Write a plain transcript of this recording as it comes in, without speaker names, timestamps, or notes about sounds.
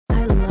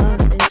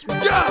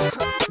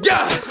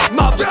yeah.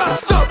 My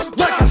bitch up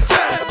like a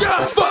tag, yeah.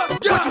 Fuck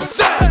what you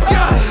said,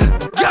 yeah.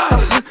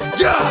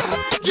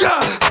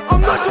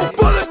 I'm not your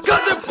bullet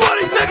cousin,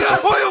 buddy,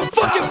 nigga, or your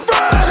fucking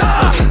friend.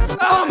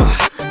 I'm a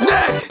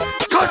neck,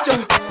 cut your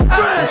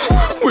friend.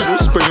 We gon'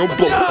 spray your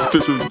blood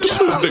fishes. This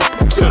shit nigga.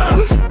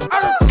 I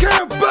don't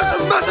care about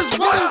your message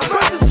while you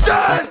press the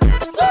side.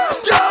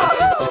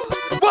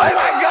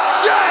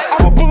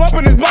 I'ma pull up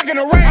in this block in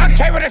the rain. I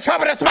came with a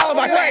chopper that swallowed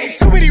my face.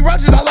 Too many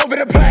roaches all over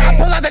the place. I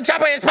pull out the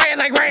chopper and spraying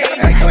like rain.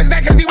 Take to his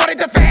neck cause he wanted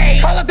to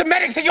fade. Call up the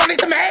medics and you need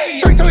some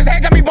aid. 3 to his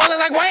head got me ballin'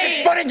 like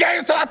Wayne. Fun and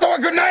games till I throw a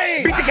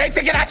grenade. Beat the game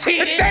thinking I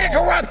cheated. The data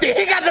corrupted,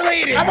 he got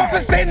deleted. I'm off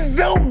a sentence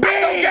so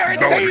big, don't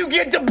guarantee you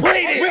get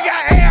depleted. We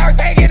got ARs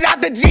hanging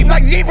out the Jeep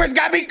like Jeepers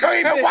got me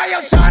creeping. And why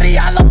your shawty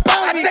all up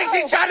on me? I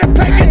think she tryna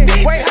play the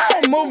deep. Wait, how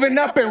I'm moving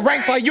up in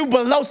ranks like you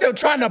below still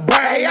tryna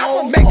burn?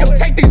 I'ma make him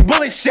take these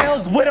bullet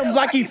shells with him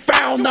like he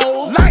found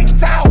those.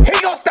 Lights out, he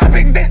gon' stop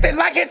existing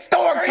like his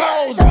store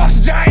closed.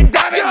 Frost giant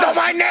diamonds